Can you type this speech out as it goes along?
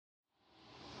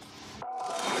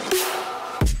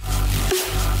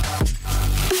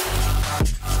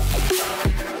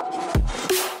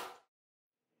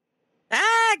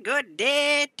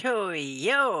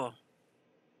Yo!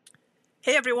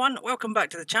 Hey everyone, welcome back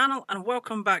to the channel and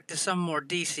welcome back to some more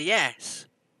DCS.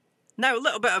 Now, a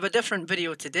little bit of a different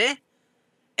video today.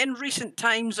 In recent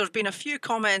times there's been a few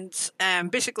comments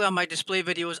basically on my display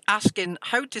videos asking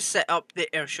how to set up the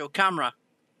Airshow camera.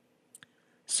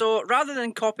 So rather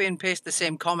than copy and paste the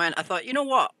same comment, I thought, you know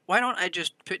what, why don't I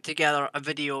just put together a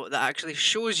video that actually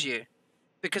shows you,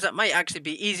 because it might actually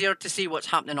be easier to see what's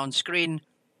happening on screen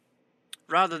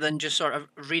rather than just sort of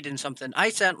reading something. I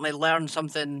certainly learn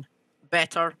something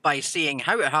better by seeing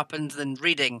how it happens than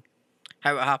reading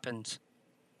how it happens.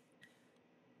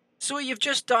 So you've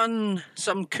just done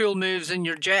some cool moves in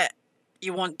your jet.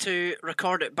 You want to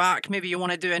record it back. Maybe you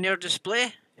want to do an air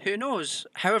display. Who knows?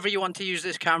 However you want to use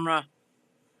this camera,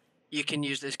 you can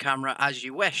use this camera as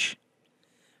you wish.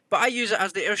 But I use it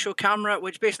as the Airshow camera,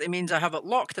 which basically means I have it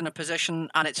locked in a position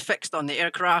and it's fixed on the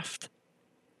aircraft.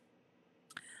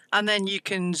 And then you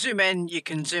can zoom in, you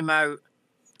can zoom out.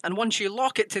 And once you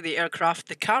lock it to the aircraft,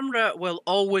 the camera will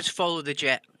always follow the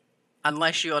jet,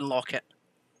 unless you unlock it.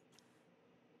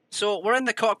 So we're in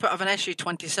the cockpit of an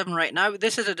SU-27 right now.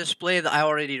 This is a display that I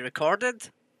already recorded.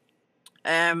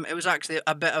 It was actually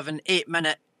a bit of an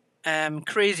 8-minute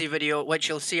crazy video, which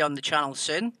you'll see on the channel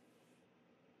soon.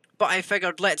 But I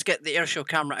figured, let's get the Airshow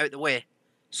camera out the way.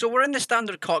 So we're in the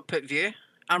standard cockpit view,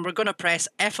 and we're going to press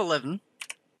F11.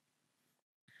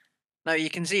 Now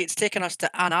you can see it's taken us to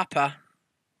Anapa.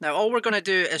 Now all we're going to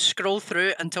do is scroll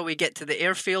through until we get to the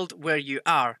airfield where you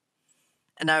are.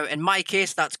 And now in my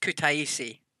case that's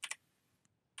Kutaisi.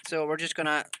 So we're just going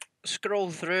to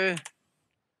scroll through.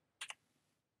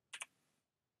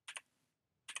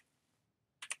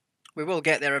 We will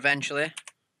get there eventually.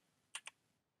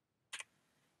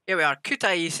 Here we are,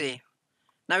 Kutaisi.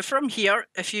 Now from here,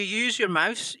 if you use your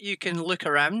mouse, you can look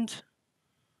around.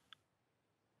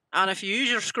 And if you use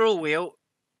your scroll wheel,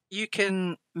 you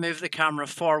can move the camera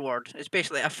forward. It's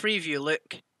basically a free view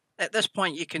look. At this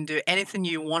point, you can do anything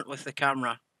you want with the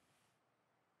camera.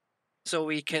 So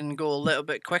we can go a little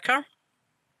bit quicker.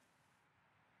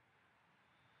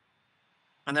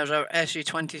 And there's our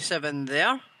SU-27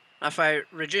 there. If I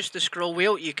reduce the scroll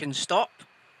wheel, you can stop.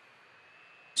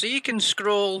 So you can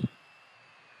scroll,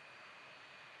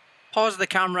 pause the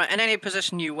camera in any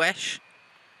position you wish.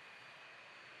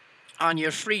 And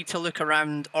you're free to look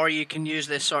around, or you can use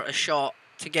this sort of shot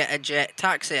to get a jet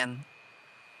taxiing.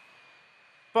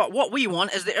 But what we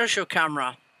want is the Airshow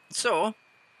camera. So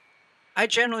I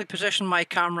generally position my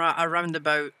camera around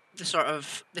about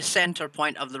the center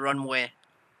point of the runway.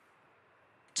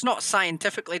 It's not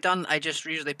scientifically done, I just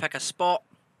usually pick a spot.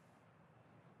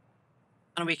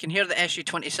 And we can hear the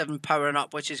SU-27 powering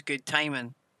up, which is good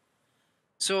timing.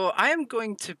 So I am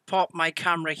going to pop my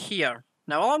camera here.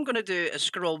 Now all I'm going to do is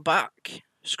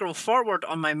scroll forward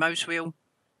on my mouse wheel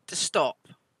to stop.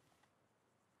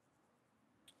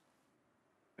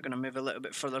 We're going to move a little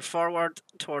bit further forward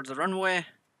towards the runway.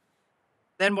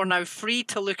 Then we're now free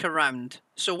to look around.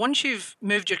 So once you've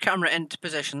moved your camera into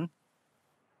position,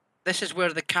 this is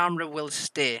where the camera will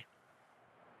stay.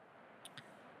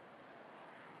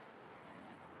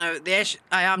 Now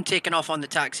I am taking off on the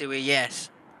taxiway, yes.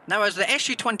 Now as the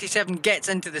SU-27 gets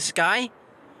into the sky,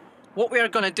 what we are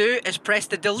going to do is press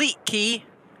the delete key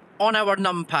on our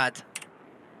numpad.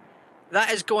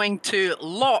 That is going to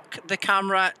lock the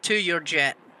camera to your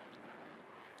jet.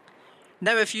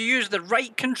 Now if you use the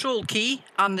right control key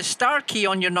and the star key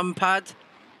on your numpad,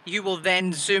 you will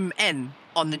then zoom in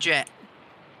on the jet.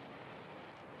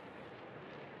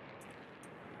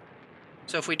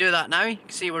 So if we do that now, you can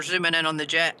see we're zooming in on the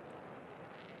jet.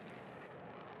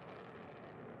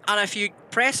 And if you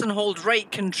press and hold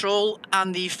right control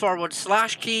and the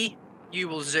 / key, you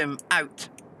will zoom out.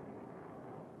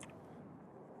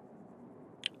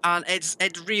 And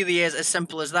it really is as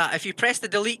simple as that. If you press the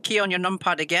delete key on your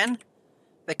numpad again,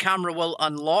 the camera will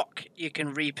unlock. You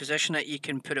can reposition it, you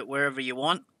can put it wherever you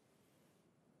want.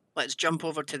 Let's jump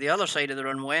over to the other side of the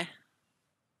runway.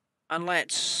 And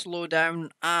let's slow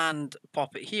down and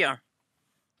pop it here.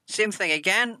 Same thing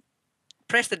again.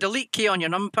 Press the delete key on your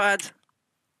numpad.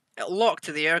 It'll lock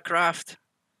to the aircraft.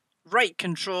 Right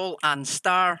control and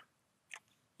star.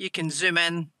 You can zoom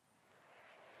in.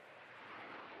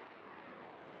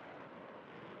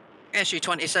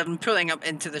 SU-27 pulling up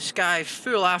into the sky,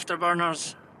 full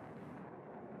afterburners.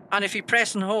 And if you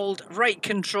press and hold right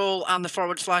control and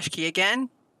the / key again,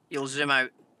 you'll zoom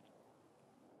out.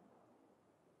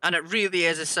 And it really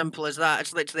is as simple as that.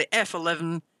 It's literally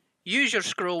F11. Use your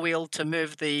scroll wheel to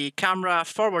move the camera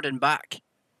forward and back.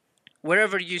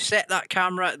 Wherever you set that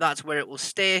camera, that's where it will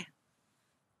stay.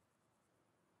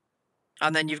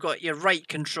 And then you've got your right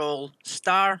control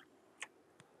star.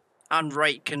 and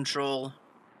right control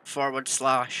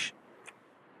 /.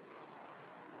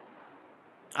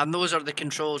 And those are the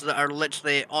controls that are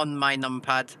literally on my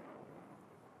numpad.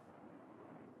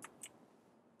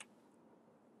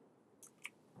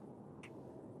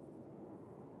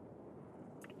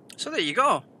 So there you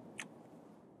go.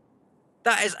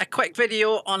 That is a quick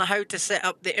video on how to set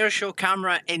up the Airshow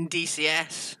camera in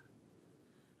DCS.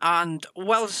 And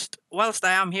whilst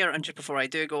I am here, and just before I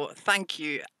do go, thank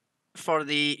you for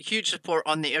the huge support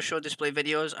on the Airshow display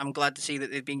videos. I'm glad to see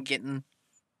that they've been getting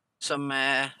some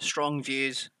strong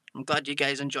views. I'm glad you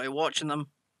guys enjoy watching them.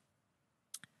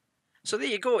 So there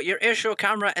you go, your Airshow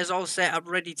camera is all set up,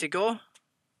 ready to go.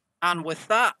 And with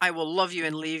that, I will love you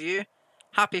and leave you.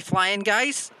 Happy flying,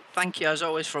 guys. Thank you as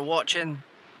always for watching.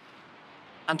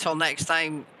 Until next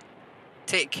time,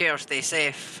 take care, stay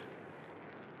safe.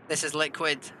 This is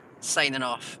LIKWID, signing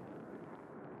off.